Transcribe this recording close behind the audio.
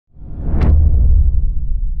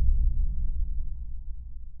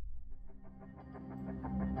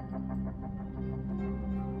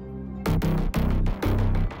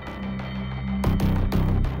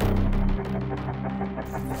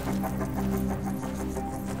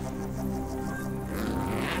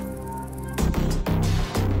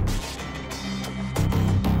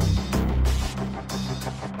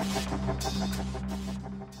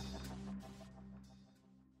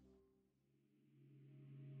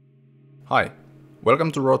Hi, welcome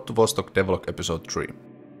to Road to Vostok Devlog episode 3.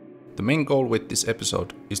 The main goal with this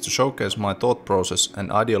episode is to showcase my thought process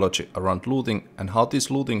and ideology around looting and how these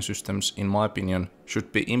looting systems, in my opinion,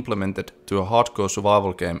 should be implemented to a hardcore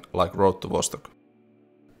survival game like Road to Vostok.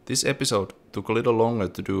 This episode took a little longer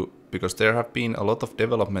to do because there have been a lot of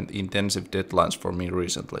development intensive deadlines for me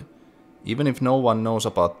recently. Even if no one knows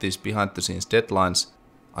about these behind the scenes deadlines,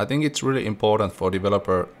 I think it's really important for a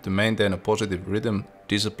developer to maintain a positive rhythm,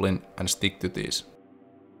 discipline and stick to these.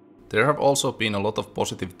 There have also been a lot of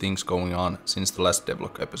positive things going on since the last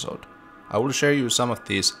devlog episode. I will share you some of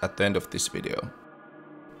these at the end of this video.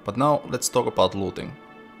 But now let's talk about looting.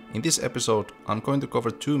 In this episode I'm going to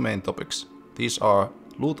cover two main topics. These are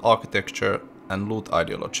loot architecture and loot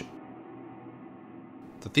ideology.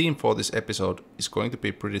 The theme for this episode is going to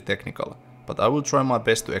be pretty technical, but I will try my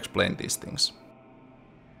best to explain these things.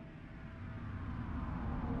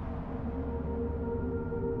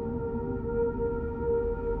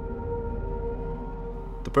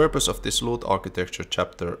 The purpose of this loot architecture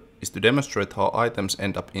chapter is to demonstrate how items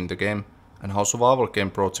end up in the game and how survival game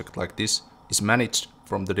project like this is managed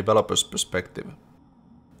from the developer's perspective.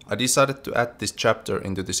 I decided to add this chapter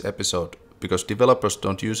into this episode because developers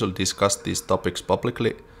don't usually discuss these topics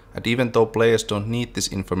publicly, and even though players don't need this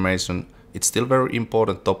information, it's still a very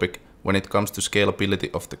important topic when it comes to scalability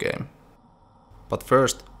of the game. But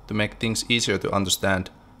first, to make things easier to understand,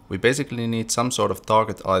 we basically need some sort of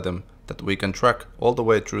target item that we can track all the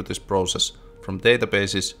way through this process, from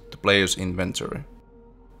databases to players' inventory.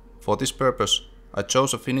 For this purpose, I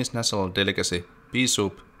chose a Finnish national delicacy, pea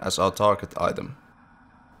soup, as our target item.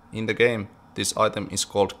 In the game, this item is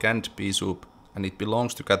called canned pea soup and it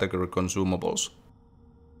belongs to category consumables.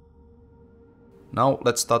 Now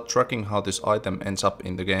let's start tracking how this item ends up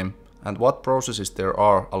in the game and what processes there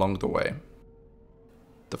are along the way.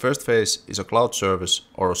 The first phase is a cloud service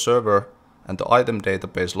or a server and the item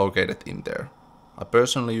database located in there. I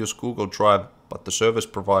personally use Google Drive, but the service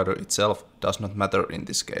provider itself does not matter in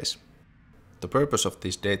this case. The purpose of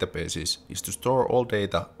these databases is to store all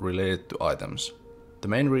data related to items. The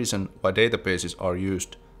main reason why databases are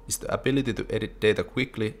used is the ability to edit data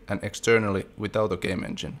quickly and externally without a game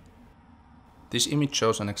engine. This image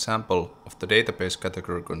shows an example of the database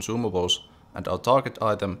category consumables, and our target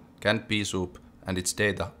item, canned pea soup, and its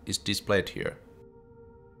data is displayed here.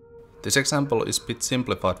 This example is a bit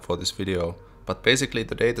simplified for this video, but basically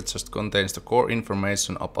the data just contains the core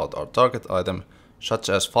information about our target item, such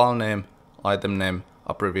as file name,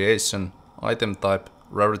 abbreviation, item type,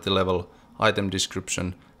 rarity level, item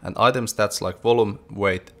description, and item stats like volume,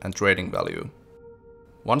 weight, and trading value.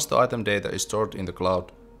 Once the item data is stored in the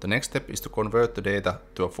cloud, the next step is to convert the data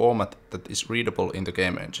to a format that is readable in the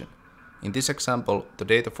game engine. In this example, the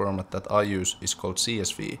data format that I use is called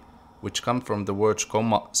CSV, which comes from the words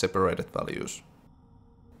comma separated values.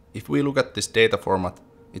 If we look at this data format,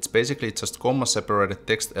 it's basically just comma separated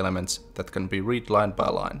text elements that can be read line by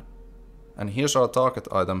line. And here's our target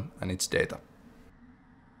item and its data.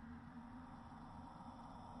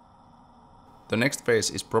 The next phase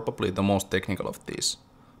is probably the most technical of these,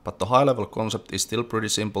 but the high level concept is still pretty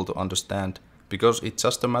simple to understand because it's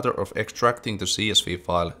just a matter of extracting the CSV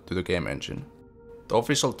file to the game engine. The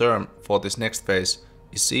official term for this next phase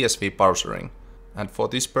is CSV parsering, and for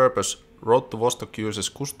this purpose Road to Vostok uses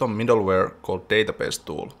custom middleware called database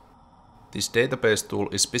tool. This database tool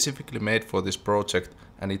is specifically made for this project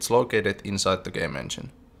and it's located inside the game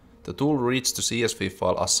engine. The tool reads the CSV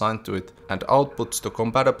file assigned to it and outputs the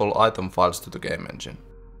compatible item files to the game engine.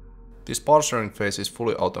 This parsering phase is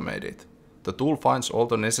fully automated. The tool finds all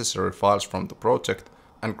the necessary files from the project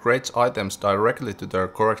and creates items directly to their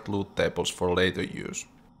correct loot tables for later use.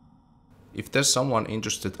 If there's someone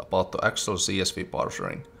interested about the actual CSV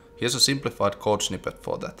parsering, here's a simplified code snippet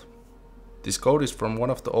for that. This code is from one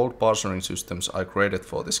of the old parsering systems I created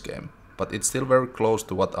for this game, but it's still very close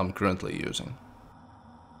to what I'm currently using.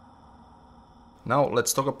 Now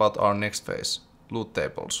let's talk about our next phase, loot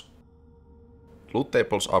tables. Loot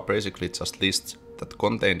tables are basically just lists that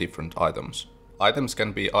contain different items. Items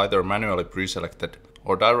can be either manually pre-selected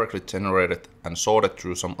or directly generated and sorted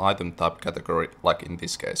through some item type category, like in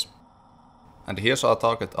this case. And here's our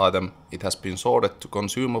target item. It has been sorted to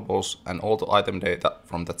consumables and all the item data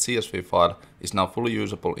from that CSV file is now fully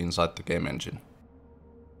usable inside the game engine.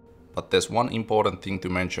 But there's one important thing to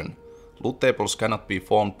mention. Loot tables cannot be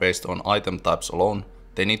formed based on item types alone.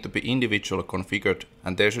 They need to be individually configured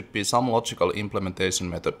and there should be some logical implementation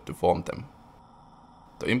method to form them.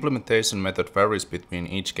 The implementation method varies between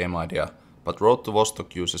each game idea, but Road to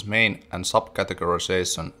Vostok uses main and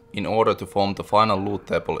subcategorization in order to form the final loot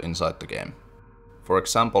table inside the game. For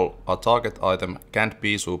example, our target item canned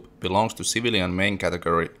pea soup belongs to civilian main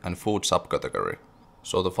category and food subcategory.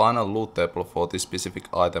 So the final loot table for this specific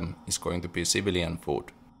item is going to be civilian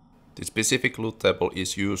food. The specific loot table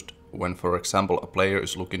is used when, for example, a player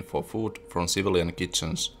is looking for food from civilian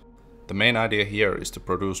kitchens. The main idea here is to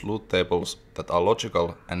produce loot tables that are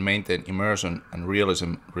logical and maintain immersion and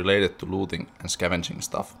realism related to looting and scavenging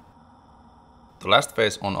stuff. The last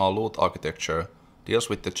phase on our loot architecture deals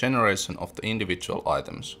with the generation of the individual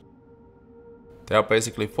items. There are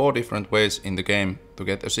basically 4 different ways in the game to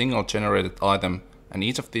get a single generated item, and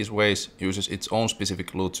each of these ways uses its own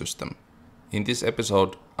specific loot system. In this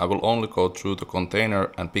episode, I will only go through the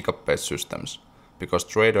container and pickup based systems, because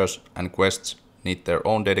traders and quests need their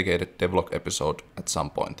own dedicated devlog episode at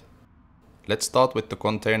some point. Let's start with the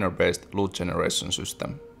container based loot generation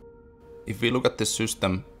system. If we look at this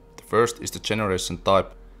system, the first is the generation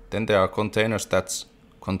type, then there are container stats,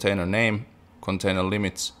 container name, container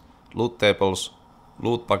limits, loot tables,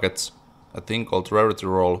 loot buckets, a thing called rarity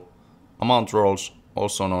roll, amount rolls,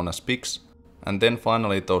 also known as picks, and then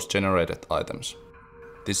finally those generated items.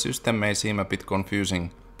 This system may seem a bit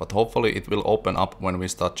confusing, but hopefully it will open up when we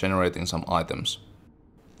start generating some items.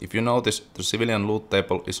 If you notice, the civilian loot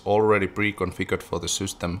table is already pre-configured for the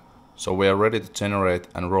system, so we are ready to generate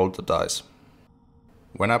and roll the dice.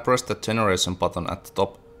 When I press the generation button at the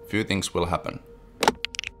top, few things will happen.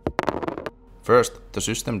 First, the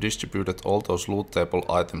system distributed all those loot table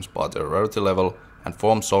items by their rarity level and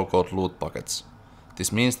formed so-called loot buckets.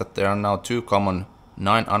 This means that there are now 2 common,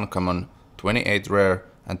 9 uncommon, 28 rare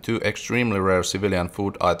and 2 extremely rare civilian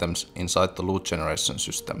food items inside the loot generation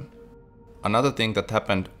system. Another thing that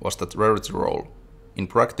happened was that rarity roll. In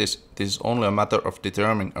practice, this is only a matter of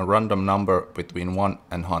determining a random number between 1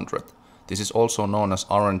 and 100. This is also known as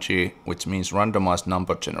RNG, which means randomized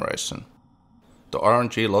number generation. The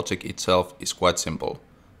RNG logic itself is quite simple.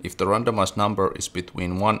 If the randomized number is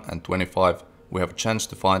between 1 and 25, we have a chance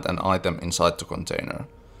to find an item inside the container.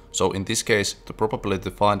 So in this case, the probability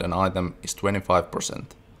to find an item is 25%.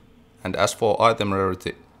 And as for item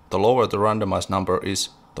rarity, the lower the randomized number is,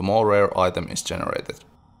 the more rare item is generated.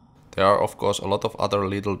 There are of course a lot of other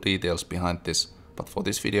little details behind this, but for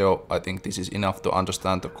this video I think this is enough to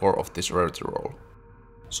understand the core of this rarity roll.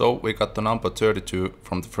 So we got the number 32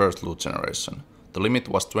 from the first loot generation. The limit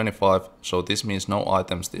was 25, so this means no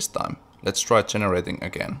items this time. Let's try generating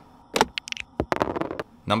again.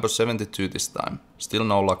 Number 72 this time. Still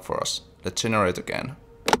no luck for us. Let's generate again.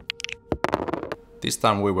 This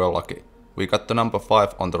time we were lucky. We got the number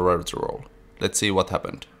 5 on the rarity roll. Let's see what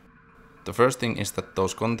happened. The first thing is that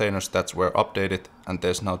those container stats were updated and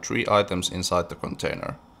there's now 3 items inside the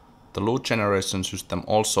container. The loot generation system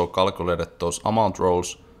also calculated those amount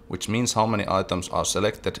rolls, which means how many items are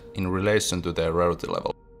selected in relation to their rarity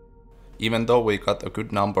level. Even though we got a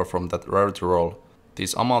good number from that rarity roll,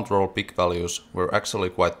 these amount roll pick values were actually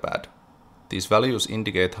quite bad. These values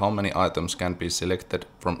indicate how many items can be selected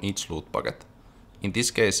from each loot bucket. In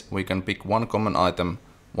this case, we can pick 1 common item,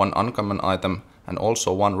 1 uncommon item, and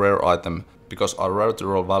also 1 rare item, because our rarity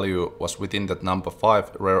roll value was within that number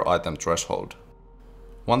 5 rare item threshold.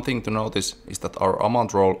 One thing to notice is that our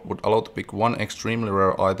amount roll would allow to pick 1 extremely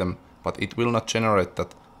rare item, but it will not generate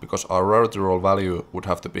that because our rarity roll value would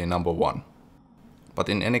have to be number 1. But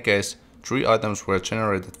in any case, 3 items were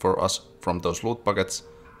generated for us from those loot buckets.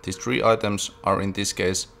 These 3 items are in this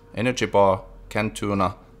case energy bar, canned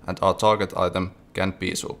tuna, and our target item, canned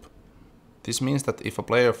pea soup. This means that if a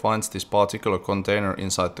player finds this particular container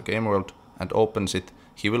inside the game world and opens it,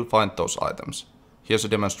 he will find those items. Here's a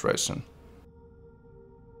demonstration.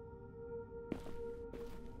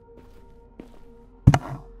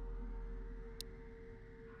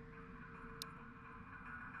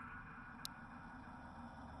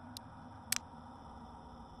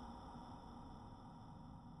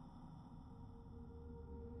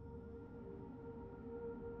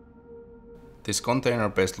 This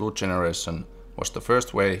container-based loot generation was the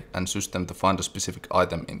first way and system to find a specific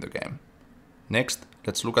item in the game. Next,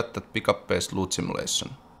 let's look at that pickup-based loot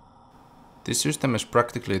simulation. This system is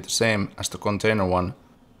practically the same as the container one,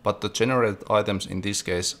 but the generated items in this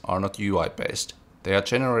case are not UI-based. They are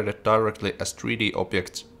generated directly as 3D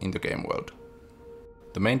objects in the game world.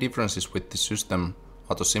 The main differences with this system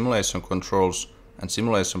are the simulation controls and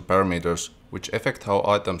simulation parameters, which affect how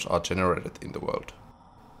items are generated in the world.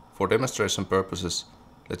 For demonstration purposes,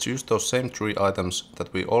 let's use those same 3 items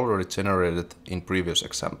that we already generated in previous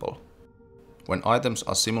example. When items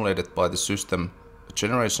are simulated by the system, a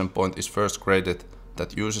generation point is first created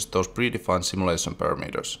that uses those predefined simulation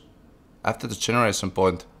parameters. After the generation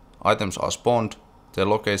point, items are spawned, their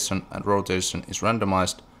location and rotation is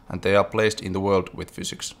randomized, and they are placed in the world with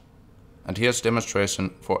physics. And here's a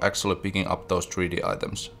demonstration for actually picking up those 3D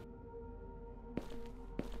items.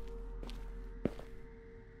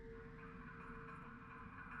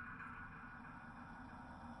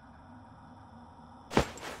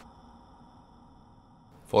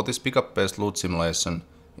 For this pickup-based loot simulation,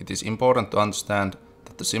 it is important to understand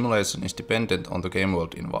that the simulation is dependent on the game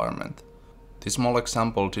world environment. This small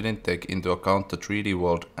example didn't take into account the 3D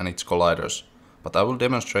world and its colliders, but I will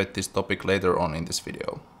demonstrate this topic later on in this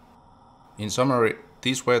video. In summary,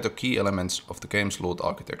 these were the key elements of the game's loot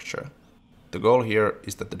architecture. The goal here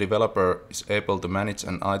is that the developer is able to manage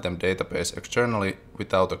an item database externally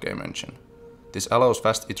without a game engine. This allows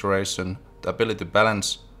fast iteration, the ability to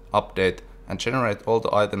balance, update, and generate all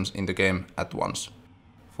the items in the game at once.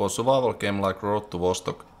 For a survival game like Road to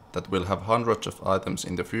Vostok that will have hundreds of items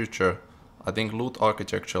in the future, I think loot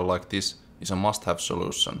architecture like this is a must-have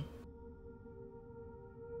solution.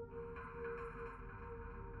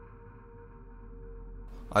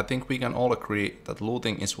 I think we can all agree that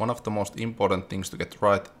looting is one of the most important things to get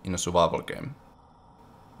right in a survival game.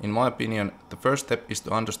 In my opinion, the first step is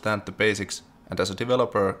to understand the basics and as a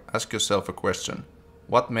developer ask yourself a question: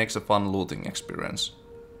 what makes a fun looting experience?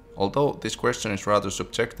 Although this question is rather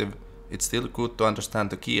subjective, it's still good to understand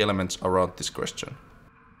the key elements around this question.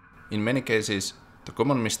 In many cases, the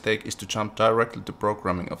common mistake is to jump directly to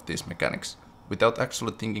programming of these mechanics, without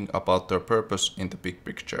actually thinking about their purpose in the big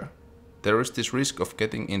picture. There is this risk of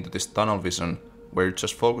getting into this tunnel vision, where you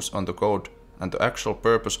just focus on the code and the actual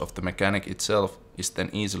purpose of the mechanic itself is then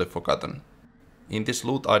easily forgotten. In this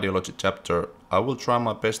loot ideology chapter, I will try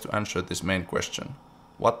my best to answer this main question: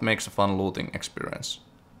 what makes a fun looting experience?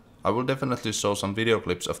 I will definitely show some video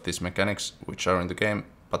clips of these mechanics which are in the game,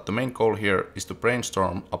 but the main goal here is to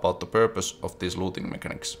brainstorm about the purpose of these looting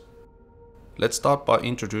mechanics. Let's start by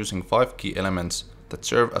introducing 5 key elements that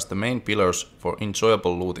serve as the main pillars for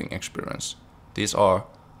enjoyable looting experience. These are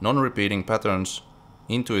non-repeating patterns,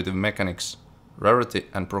 intuitive mechanics, rarity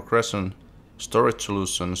and progression, storage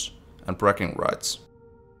solutions, and bragging rights.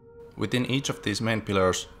 Within each of these main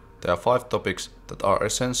pillars, there are 5 topics that are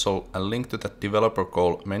essential and linked to that developer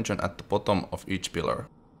goal mentioned at the bottom of each pillar.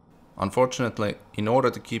 Unfortunately, in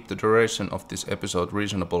order to keep the duration of this episode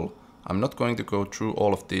reasonable, I'm not going to go through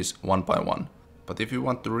all of these one by one, but if you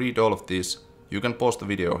want to read all of these, you can pause the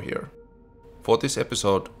video here. For this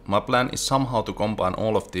episode, my plan is somehow to combine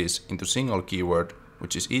all of these into single keyword,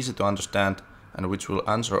 which is easy to understand and which will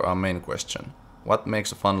answer our main question: what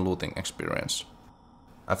makes a fun looting experience?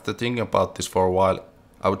 After thinking about this for a while,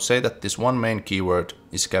 I would say that this one main keyword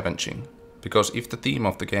is scavenging, because if the theme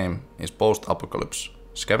of the game is post-apocalypse,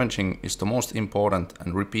 scavenging is the most important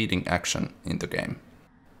and repeating action in the game.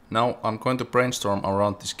 Now I'm going to brainstorm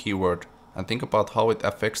around this keyword and think about how it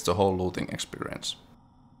affects the whole looting experience.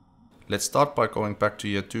 Let's start by going back to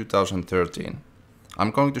year 2013.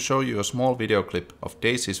 I'm going to show you a small video clip of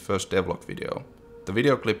Daisy's first devlog video. The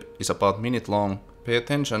video clip is about a minute long. Pay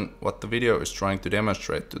attention what the video is trying to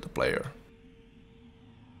demonstrate to the player.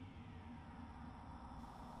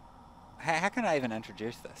 How can I even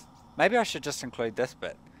introduce this? Maybe I should just include this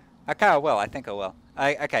bit. Okay, I will. I think I will.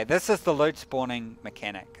 Okay, this is the loot spawning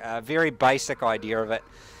mechanic. A very basic idea of it.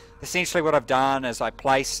 Essentially what I've done is I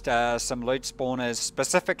placed some loot spawners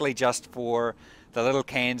specifically just for the little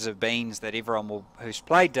cans of beans that everyone who's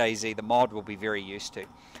played Daisy, the mod, will be very used to.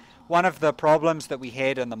 One of the problems that we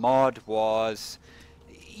had in the mod was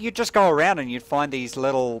you'd just go around and you'd find these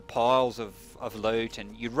little piles of loot,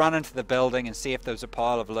 and you'd run into the building and see if there was a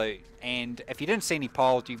pile of loot, and if you didn't see any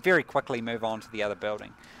piles, you very quickly move on to the other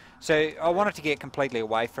building. So I wanted to get completely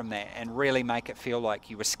away from that and really make it feel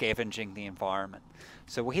like you were scavenging the environment.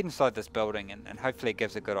 So we'll head inside this building and hopefully it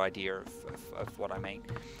gives a good idea of what I mean.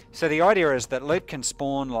 So the idea is that loot can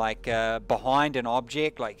spawn like behind an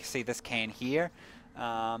object, like you see this can here.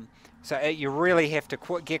 So you really have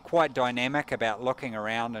to get quite dynamic about looking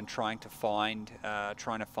around and trying to find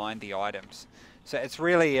the items. So it's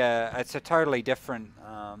really it's a totally different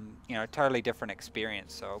totally different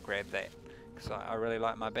experience. So I'll grab that because I really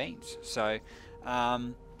like my beans. So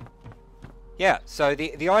yeah, so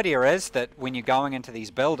the idea is that when you're going into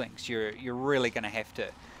these buildings, you're really going to have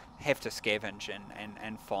to scavenge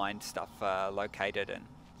and find stuff located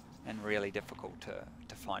in really difficult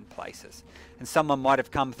to find places. And someone might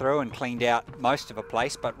have come through and cleaned out most of a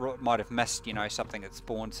place, but might have missed, you know, something that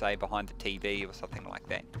spawned, say, behind the TV or something like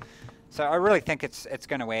that. So I really think it's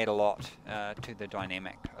going to add a lot to the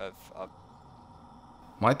dynamic of...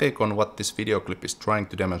 My take on what this video clip is trying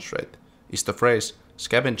to demonstrate is the phrase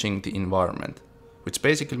scavenging the environment, which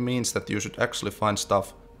basically means that you should actually find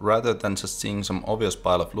stuff rather than just seeing some obvious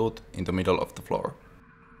pile of loot in the middle of the floor.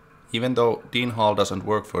 Even though Dean Hall doesn't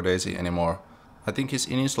work for DayZ anymore, I think his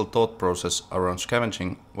initial thought process around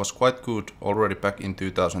scavenging was quite good already back in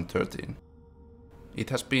 2013. It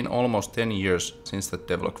has been almost 10 years since that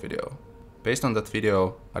devlog video. Based on that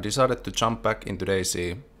video, I decided to jump back into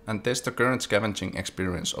DayZ and test the current scavenging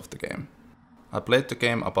experience of the game. I played the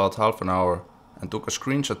game about half an hour and took a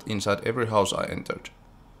screenshot inside every house I entered.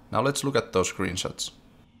 Now let's look at those screenshots.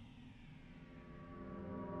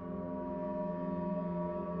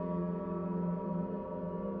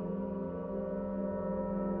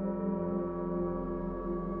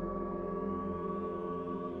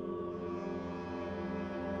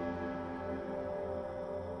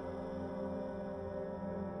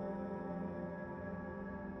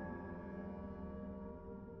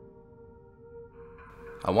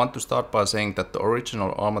 I want to start by saying that the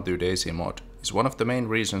original Arma 2 DayZ mod is one of the main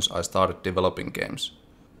reasons I started developing games.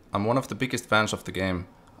 I'm one of the biggest fans of the game,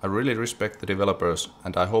 I really respect the developers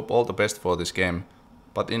and I hope all the best for this game,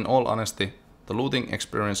 but in all honesty, the looting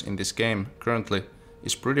experience in this game currently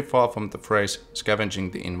is pretty far from the phrase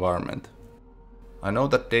scavenging the environment. I know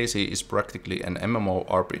that DayZ is practically an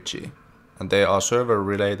MMORPG, and there are server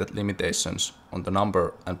related limitations on the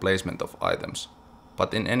number and placement of items,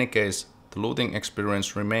 but in any case, the looting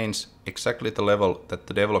experience remains exactly the level that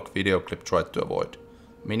the devlog video clip tried to avoid,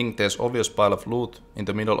 meaning there's obvious pile of loot in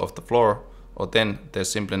the middle of the floor, or then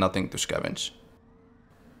there's simply nothing to scavenge.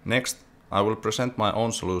 Next, I will present my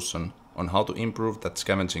own solution on how to improve that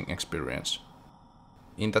scavenging experience.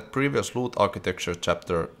 In that previous loot architecture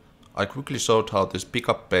chapter, I quickly showed how this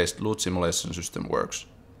pickup-based loot simulation system works.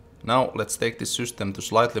 Now let's take this system to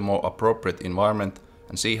slightly more appropriate environment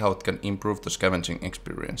and see how it can improve the scavenging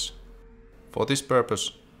experience. For this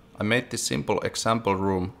purpose, I made this simple example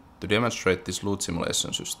room to demonstrate this loot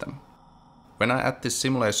simulation system. When I add this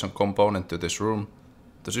simulation component to this room,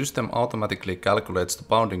 the system automatically calculates the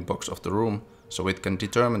bounding box of the room so it can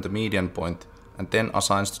determine the median point and then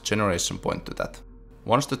assigns the generation point to that.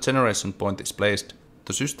 Once the generation point is placed,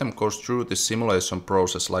 the system goes through this simulation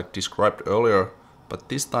process like described earlier, but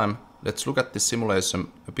this time let's look at this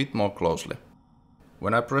simulation a bit more closely.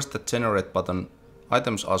 When I press the generate button,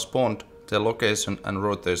 items are spawned, their location and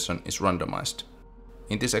rotation is randomized.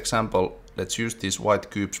 In this example, let's use these white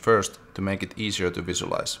cubes first to make it easier to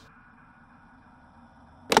visualize.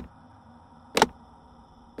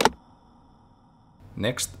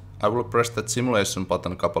 Next, I will press that simulation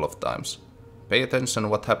button a couple of times. Pay attention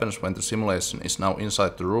what happens when the simulation is now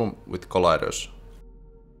inside the room with colliders.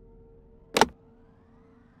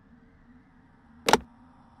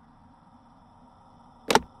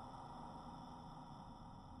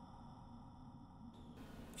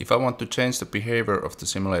 If I want to change the behavior of the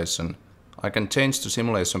simulation, I can change the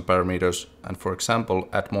simulation parameters and, for example,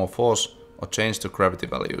 add more force or change the gravity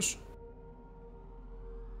values.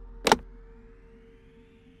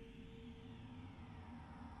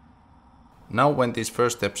 Now when these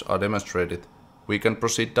first steps are demonstrated, we can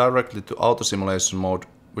proceed directly to auto simulation mode,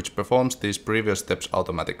 which performs these previous steps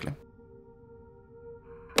automatically.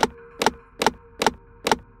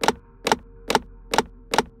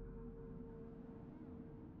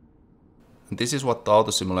 And this is what the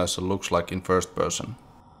auto simulation looks like in first person.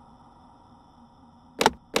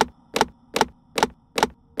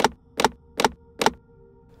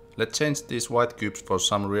 Let's change these white cubes for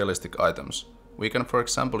some realistic items. We can for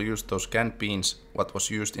example use those canned beans what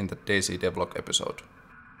was used in the DayZ devlog episode.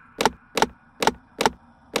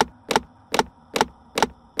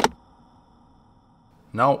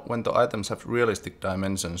 Now when the items have realistic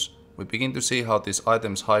dimensions, we begin to see how these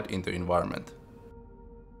items hide in the environment.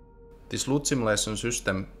 This loot simulation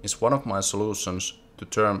system is one of my solutions to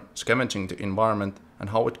term scavenging the environment and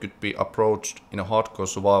how it could be approached in a hardcore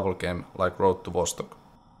survival game like Road to Vostok.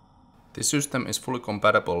 This system is fully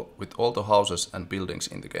compatible with all the houses and buildings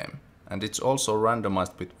in the game, and it's also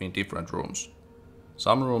randomized between different rooms.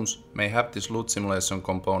 Some rooms may have this loot simulation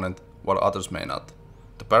component while others may not.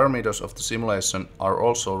 The parameters of the simulation are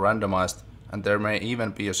also randomized, and there may even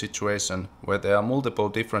be a situation where there are multiple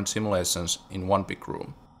different simulations in one big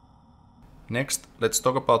room. Next, let's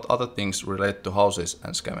talk about other things related to houses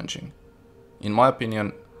and scavenging. In my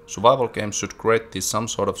opinion, survival games should create these some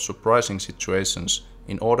sort of surprising situations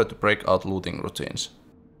in order to break out looting routines.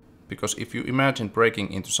 Because if you imagine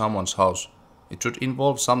breaking into someone's house, it should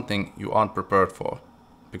involve something you aren't prepared for,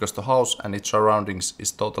 because the house and its surroundings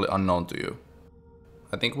is totally unknown to you.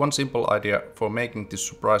 I think one simple idea for making this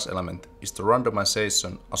surprise element is the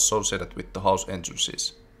randomization associated with the house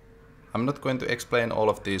entrances. I'm not going to explain all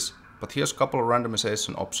of these, but here's a couple of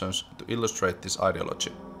randomization options to illustrate this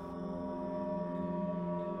ideology.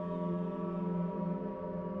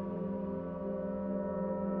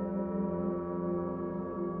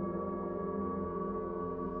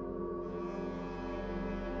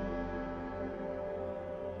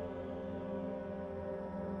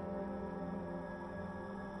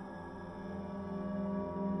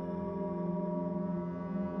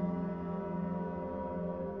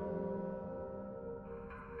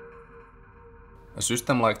 A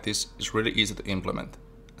system like this is really easy to implement,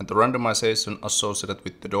 and the randomization associated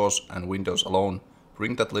with the doors and windows alone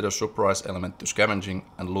bring that little surprise element to scavenging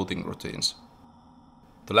and looting routines.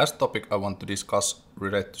 The last topic I want to discuss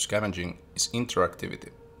related to scavenging is interactivity.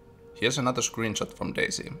 Here's another screenshot from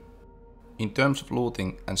DayZ. In terms of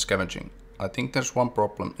looting and scavenging, I think there's one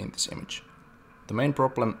problem in this image. The main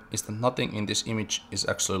problem is that nothing in this image is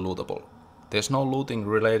actually lootable. There's no looting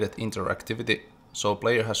related interactivity, so a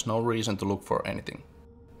player has no reason to look for anything.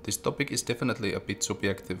 This topic is definitely a bit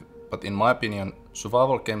subjective, but in my opinion,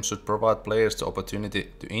 survival games should provide players the opportunity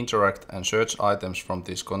to interact and search items from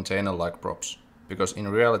these container-like props, because in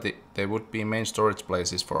reality they would be main storage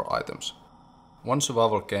places for items. One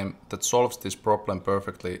survival game that solves this problem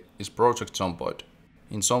perfectly is Project Zomboid.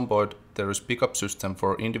 In Zomboid there is pickup system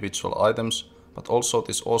for individual items, but also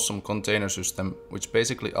this awesome container system which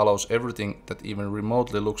basically allows everything that even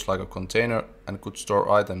remotely looks like a container and could store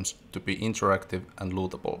items to be interactive and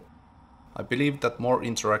lootable. I believe that more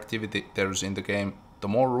interactivity there is in the game, the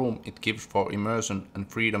more room it gives for immersion and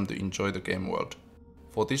freedom to enjoy the game world.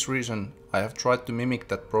 For this reason, I have tried to mimic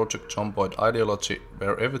that Project Zomboid ideology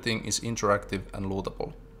where everything is interactive and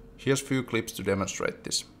lootable. Here's few clips to demonstrate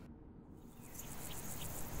this.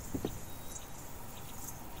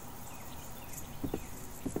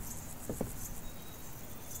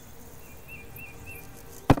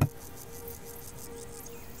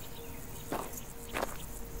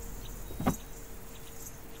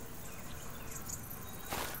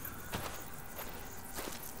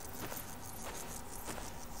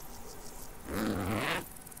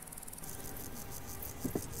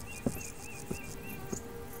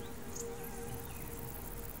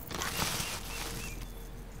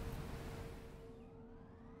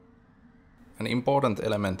 An important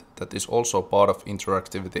element that is also part of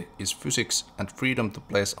interactivity is physics and freedom to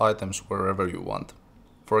place items wherever you want.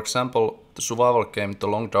 For example, the survival game The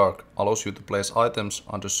Long Dark allows you to place items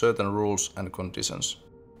under certain rules and conditions.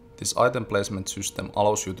 This item placement system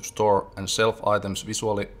allows you to store and shelve items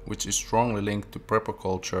visually, which is strongly linked to prepper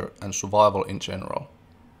culture and survival in general.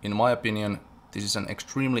 In my opinion, this is an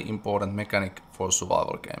extremely important mechanic for a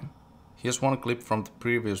survival game. Here's one clip from the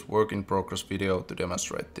previous work in progress video to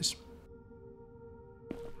demonstrate this.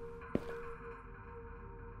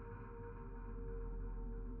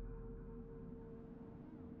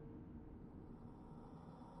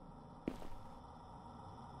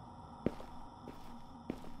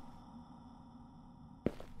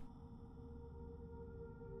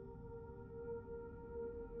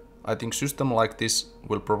 I think system like this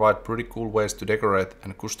will provide pretty cool ways to decorate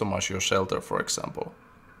and customize your shelter, for example.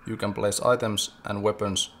 You can place items and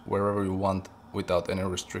weapons wherever you want without any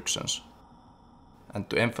restrictions. And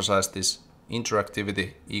to emphasize this,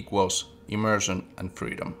 interactivity equals immersion and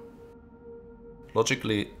freedom.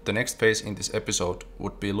 Logically, the next phase in this episode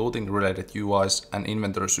would be looting related UIs and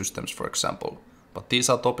inventory systems, for example. But these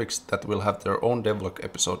are topics that will have their own devlog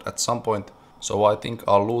episode at some point, so I think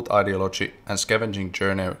our loot ideology and scavenging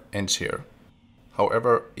journey ends here.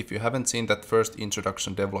 However, if you haven't seen that first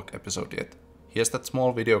introduction devlog episode yet, here's that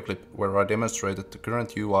small video clip where I demonstrated the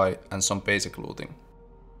current UI and some basic looting.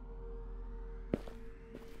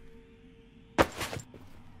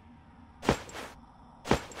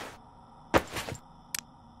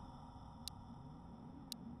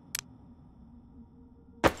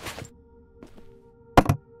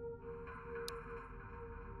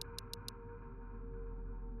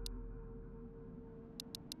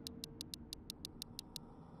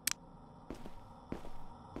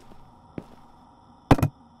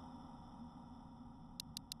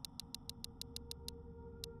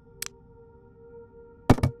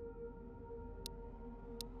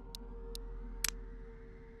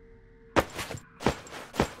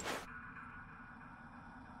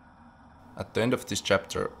 At the end of this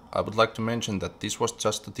chapter, I would like to mention that this was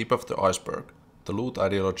just the tip of the iceberg. The loot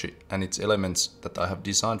ideology and its elements that I have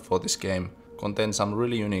designed for this game contain some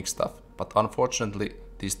really unique stuff, but unfortunately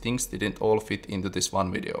these things didn't all fit into this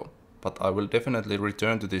one video. But I will definitely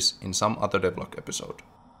return to this in some other devlog episode.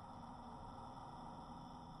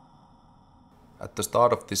 At the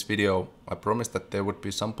start of this video, I promised that there would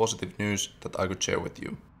be some positive news that I could share with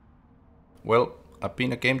you. Well, I've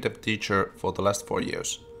been a game dev teacher for the last 4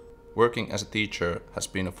 years. Working as a teacher has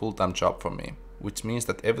been a full-time job for me, which means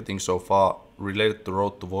that everything so far related to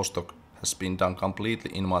Road to Vostok has been done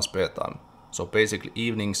completely in my spare time, so basically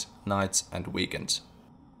evenings, nights and weekends.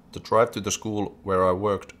 The drive to the school where I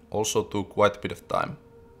worked also took quite a bit of time.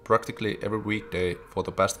 Practically every weekday for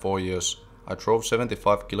the past 4 years, I drove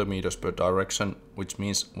 75 kilometers per direction, which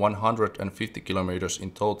means 150 kilometers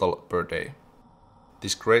in total per day.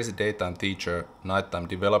 This crazy daytime teacher, nighttime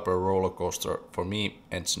developer roller coaster for me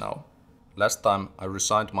ends now. Last time I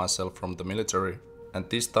resigned myself from the military, and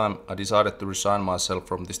this time I decided to resign myself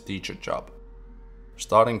from this teacher job.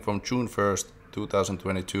 Starting from June 1st,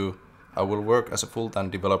 2022, I will work as a full-time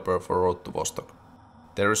developer for Road to Vostok.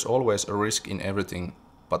 There is always a risk in everything,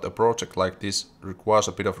 but a project like this requires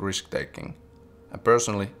a bit of risk-taking. And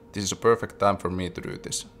personally, this is a perfect time for me to do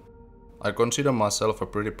this. I consider myself a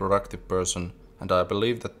pretty productive person, and I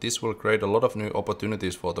believe that this will create a lot of new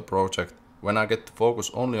opportunities for the project when I get to focus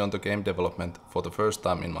only on the game development for the first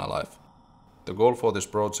time in my life. The goal for this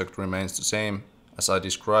project remains the same as I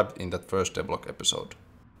described in that first devlog episode.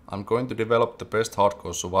 I'm going to develop the best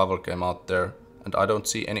hardcore survival game out there, and I don't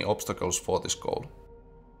see any obstacles for this goal.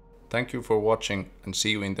 Thank you for watching, and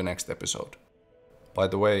see you in the next episode. By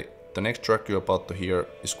the way, the next track you're about to hear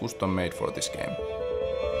is custom made for this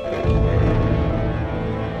game.